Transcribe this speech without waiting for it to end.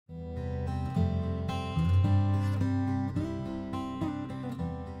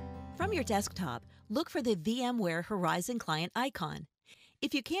From your desktop, look for the VMware Horizon Client icon.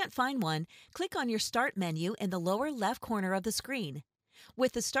 If you can't find one, click on your Start menu in the lower left corner of the screen.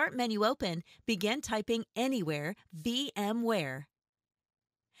 With the Start menu open, begin typing anywhere VMware.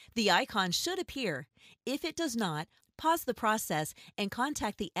 The icon should appear. If it does not, pause the process and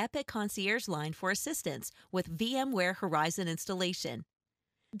contact the Epic Concierge line for assistance with VMware Horizon installation.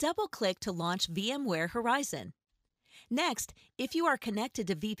 Double-click to launch VMware Horizon. Next, if you are connected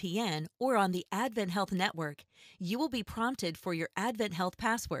to VPN or on the AdventHealth network, you will be prompted for your AdventHealth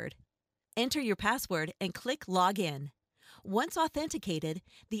password. Enter your password and click Login. Once authenticated,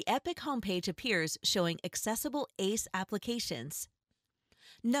 the Epic homepage appears showing accessible ACE applications.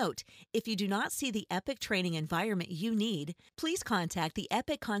 Note, if you do not see the Epic training environment you need, please contact the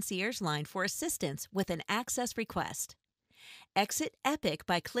Epic Concierge line for assistance with an access request. Exit Epic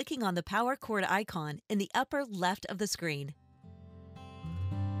by clicking on the power cord icon in the upper left of the screen.